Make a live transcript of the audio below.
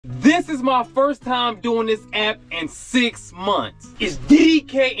This is my first time doing this app in 6 months. It's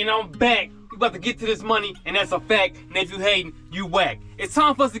DK and I'm back. We about to get to this money, and that's a fact. And if you hating, you whack. It's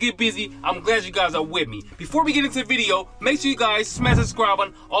time for us to get busy. I'm glad you guys are with me. Before we get into the video, make sure you guys smash the subscribe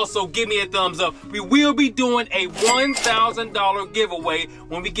button. Also, give me a thumbs up. We will be doing a $1,000 giveaway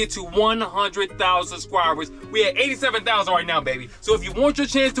when we get to 100,000 subscribers. We at 87,000 right now, baby. So if you want your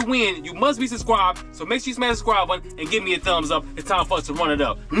chance to win, you must be subscribed. So make sure you smash the subscribe button and give me a thumbs up. It's time for us to run it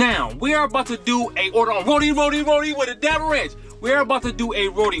up. Now, we are about to do a order on Rody with a dab wrench. We are about to do a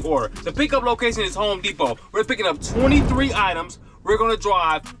Rody order. The pickup location is Home Depot. We're picking up 23 items. We're gonna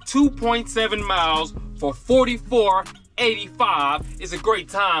drive 2.7 miles for $44.85. It's a great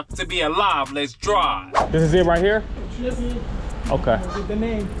time to be alive. Let's drive. This is it right here? It should be. Okay. Get the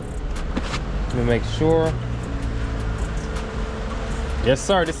name. Let me make sure. Yes,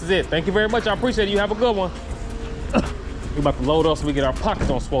 sir. This is it. Thank you very much. I appreciate it. You have a good one. We're about to load up so we get our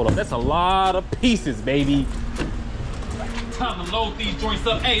pockets on swole up. That's a lot of pieces, baby. Time to load these joints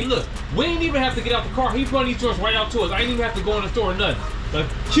up. Hey, look, we ain't even have to get out the car. He's running these joints right out to us. I ain't even have to go in the store or nothing. But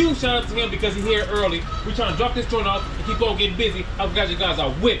huge shout out to him because he's here early. We're trying to drop this joint off and keep on getting busy. I'm glad you guys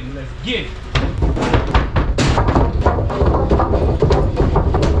are with me. Let's get it.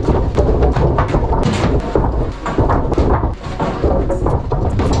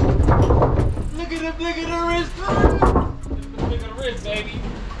 Look at the wrist. Look at the wrist, baby.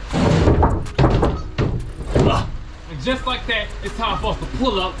 Just like that, it's time for us to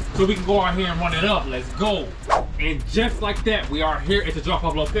pull up so we can go out here and run it up. Let's go. And just like that, we are here at the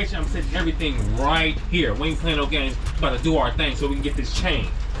drop-off location. I'm setting everything right here. We ain't playing no games. We're about to do our thing so we can get this change.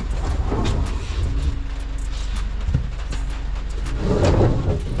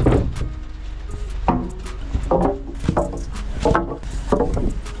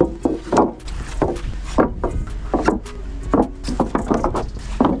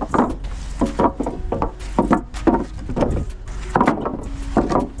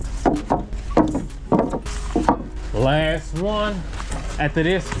 Last one. After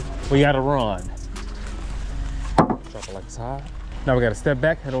this, we gotta run. Drop it like it's hot. Now we gotta step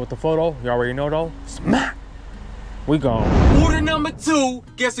back, head over with the photo. You already know though. Smack! We gone. Order number 2.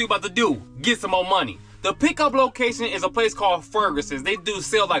 Guess what we about to do? Get some more money. The pickup location is a place called Ferguson's. They do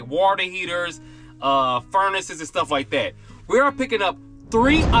sell like water heaters, furnaces and stuff like that. We are picking up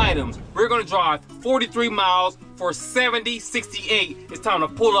 3 items. We're gonna drive 43 miles for $70.68. It's time to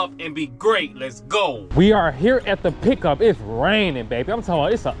pull up and be great. Let's go. We are here at the pickup. It's raining, baby. I'm talking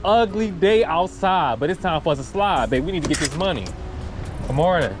about it's an ugly day outside, but it's time for us to slide, baby. We need to get this money. Good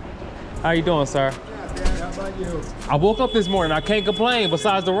morning. How you doing, sir? Yeah, man. How about you? I woke up this morning. I can't complain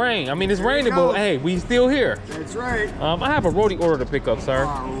besides the rain. I mean, it's raining, but hey, we still here. That's right. I have a Rody order to pick up, sir.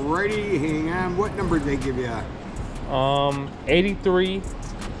 Alrighty, hang on. What number did they give you? 83,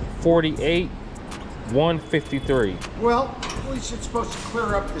 48, 153. Well, at least it's supposed to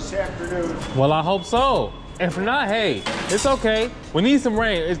clear up this afternoon. Well, I hope so. If not, hey, it's okay. We need some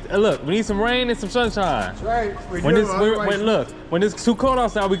rain. Look, we need some rain and some sunshine. That's right. When it's too cold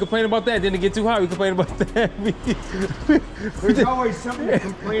outside, we complain about that. Then it get too hot, we complain about that. There's always something to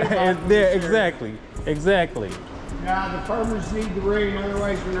complain about. There, exactly. Yeah, the farmers need the rain,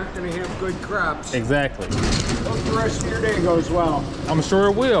 otherwise we're not going to have good crops. Exactly. Hope the rest of your day goes well. I'm sure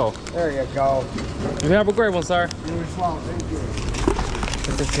it will. There you go. You have a great one, sir. You as well, thank you.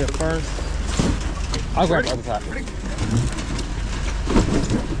 Put this here first. I'll grab the other side.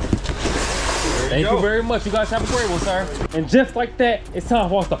 Thank you very much. You guys have a great one, sir. And just like that, it's time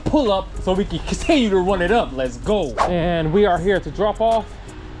for us to pull up so we can continue to run it up. Let's go. And we are here to drop off.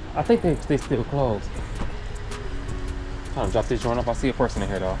 I think they still closed. I'm trying to drop this joint up. I see a person in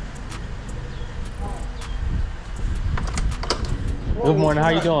here though. Good morning, how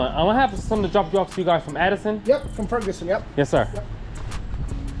you doing? I'm gonna have something to drop you off to you guys from Addison. Yep, from Ferguson, yep. Yes, sir. Yep.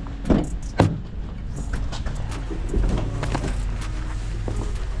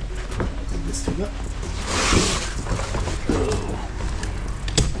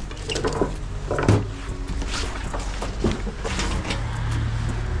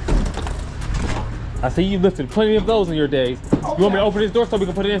 I see you lifted plenty of those in your days. Okay. You want me to open this door so we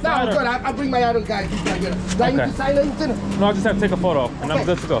can put it inside? No, good. I'll bring my other guy. Okay. No, I'll just have to take a photo and I'm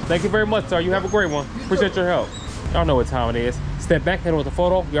good to go. Thank you very much, sir. You have a great one. Appreciate your help. Y'all know what time it is. Step back, hit with the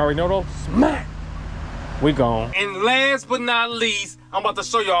photo. You already know though. Smack! We gone. And last but not least, I'm about to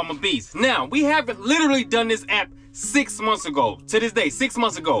show y'all my beast. Now, we haven't literally done this app 6 months ago. To this day, 6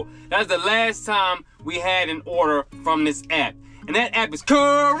 months ago. That's the last time we had an order from this app. And that app is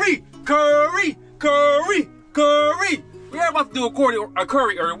Curry. We are about to do a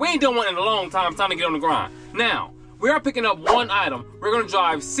curry order. We ain't done one in a long time. It's time to get on the grind. Now, We are picking up one item. We're gonna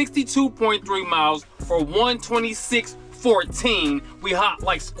drive 62.3 miles for 126.14. We hot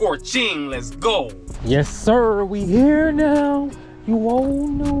like scorching. Let's go. Yes, sir. We here now. You all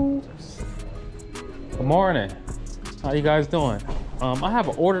know. Good morning. How you guys doing? I have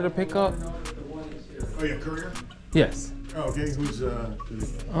an order to pick up. Oh, yeah, courier? Yes. Oh, okay. Who's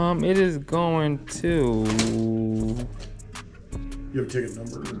it is going to. You have a ticket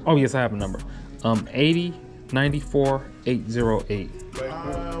number? Oh yes, I have a number. 80-94-808.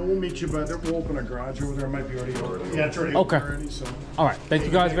 We'll meet you, but we'll open a garage over there. It might be already open. Yeah, it's already okay. open already, so. All right. Thank you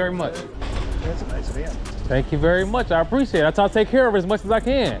guys very much. That's a nice van. Thank you very much. I appreciate it. I try to take care of it as much as I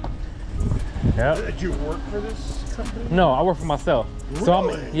can. Yeah. Did you work for this company? No, I work for myself. Really? So I'm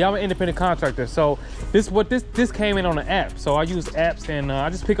an independent contractor. So this came in on an app. So I use apps and I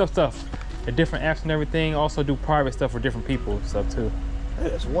just pick up stuff at different apps and everything. Also do private stuff for different people and stuff too. Hey,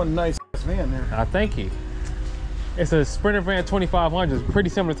 that's one nice van there. Thank you. It's a Sprinter van 2500. It's pretty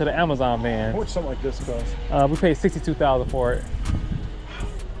similar to the Amazon van. How much something like this cost? We paid $62,000 for it.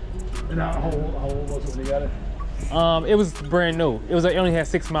 And how old was it when you got it? It was brand new. It only had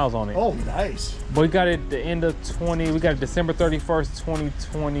 6 miles on it. Oh, nice. But we got it the end of we got it December 31st,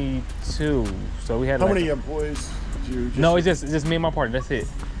 2022. So we had how many employees did you No, it's just me and my partner. That's it.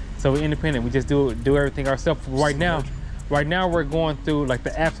 So we're independent. We just do everything ourselves right now. Right now we're going through like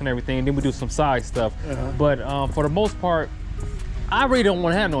the apps and everything, and then we do some side stuff. But for the most part, I really don't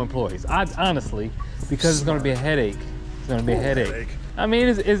want to have no employees. Honestly, because it's going to be a headache. It's going to be a headache. I mean,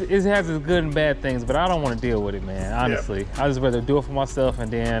 it has its good and bad things, but I don't want to deal with it, man. Honestly, I just rather do it for myself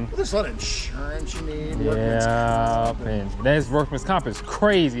and then. Well, there's a lot of insurance you need. Yeah, and that's workman's comp is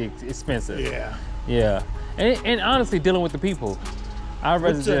crazy expensive. Yeah. Yeah, and honestly, dealing with the people, I'd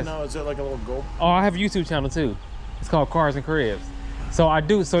rather just. Now is it like a little go? Oh, I have a YouTube channel too. It's called Cars and Cribs. So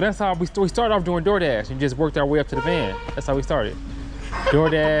that's how we started off doing DoorDash and just worked our way up to the van. That's how we started.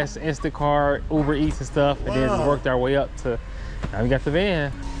 DoorDash, Instacart, Uber Eats and stuff, and then worked our way up to. Now we got the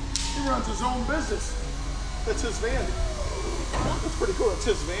van. He runs his own business. That's his van. That's pretty cool. It's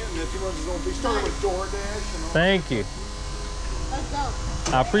his van that he runs his own. He started with DoorDash and all. Thank you. Let's go.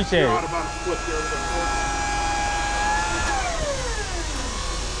 I appreciate it. About to flip there.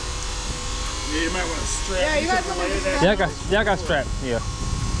 Yeah, you might want to strap. Yeah, you guys want to strap. Yeah, I got strapped. Yeah.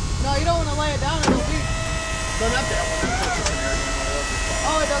 No, you don't want to lay it down. It'll leak. No, not that one. That's just an air gun.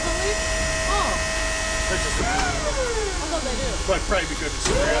 Oh, it doesn't leak? Oh. That's just an air gun. I thought they do. But probably be good to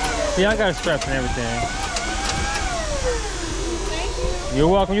strap it. Yeah, I got it strapped and everything. Thank you. You're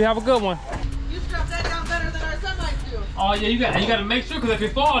welcome. You have a good one. You strap that down better than our semis do. Oh yeah, you got to make sure, because if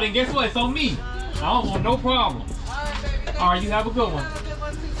it falls, then guess what? It's on me. I don't want no problem. All right, baby. All right, you have a good one. Have a good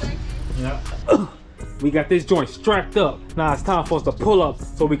one too. Thank you. Yeah. We got this joint strapped up. Now it's time for us to pull up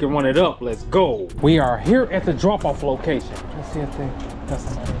so we can run it up. Let's go. We are here at the drop-off location. Let's see if they got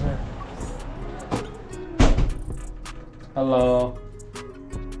somebody here. Hello.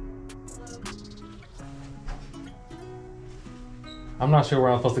 I'm not sure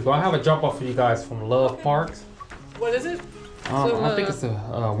where I'm supposed to go. I have a drop-off for you guys from Love Parks. What is it? I think it's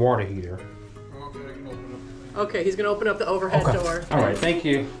a water heater. Okay, he's gonna open up the overhead door. All right, thank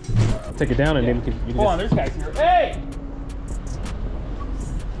you. I'll take it down and then you can hold on, there's guys here. Hey!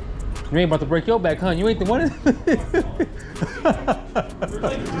 You ain't about to break your back, huh? You ain't the one.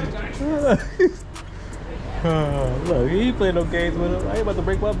 Look, he ain't playing no games with him. I ain't about to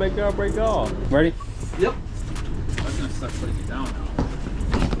break my back, y'all break off. Ready? Yep. I'm gonna start putting it down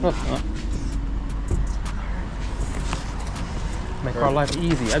now. Make our life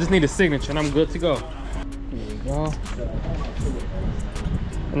easy. I just need a signature and I'm good to go. Here we go.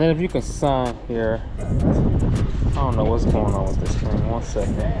 And then if you can sign here. I don't know what's going on with this thing. 1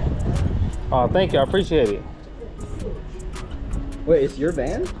 second. Oh, thank you. I appreciate it. Wait, it's your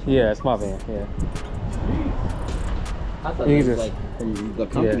van? Yeah, it's my van. Yeah. I thought it was like from the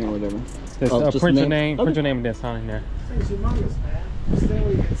company or whatever. Just print your name, print your name and then sign in there.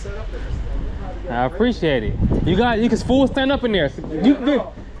 I appreciate it. You can full stand up in there. You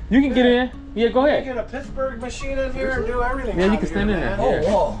can get in. Yeah, go ahead. Get a Pittsburgh machine in here and do everything. Yeah, you can stand in there. Oh,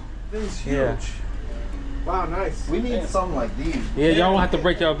 whoa. This is huge. Yeah. Wow, nice. We need something like these. Yeah, y'all won't have to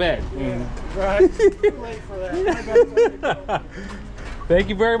break your back. Yeah, right. Too late for that. Thank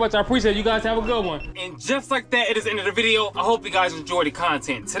you very much. I appreciate it. You guys have a good one. And just like that, it is the end of the video. I hope you guys enjoyed the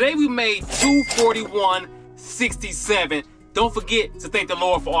content. Today we made $241.67. Don't forget to thank the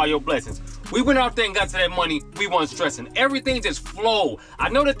Lord for all your blessings. We went out there and got to that money. We weren't stressing. Everything just flowed. I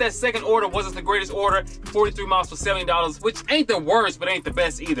know that second order wasn't the greatest order. 43 miles for $70, which ain't the worst, but ain't the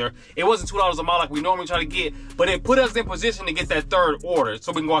best either. It wasn't $2 a mile like we normally try to get, but it put us in position to get that third order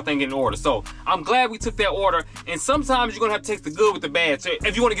so we can go out there and get an order. So I'm glad we took that order. And sometimes you're gonna have to take the good with the bad. So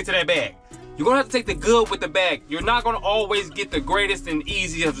if you want to get to that bag, you're gonna have to take the good with the bad. You're not gonna always get the greatest and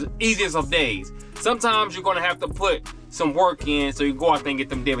easiest of days. Sometimes you're gonna have to put some work in so you can go out there and get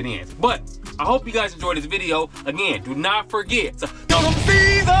them dividends. But I hope you guys enjoyed this video. Again, do not forget to throw them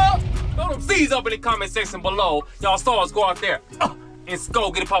C's up! Throw them C's up in the comment section below. Y'all saw us go out there and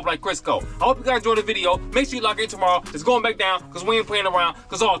go get it pop like Crisco. I hope you guys enjoyed the video. Make sure you lock in tomorrow. It's going back down because we ain't playing around.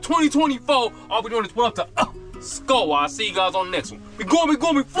 Because all 2024, all we're doing is put up to Skull. I'll see you guys on the next one.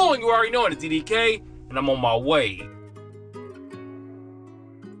 We flowing. You already know it. It's DDK, and I'm on my way.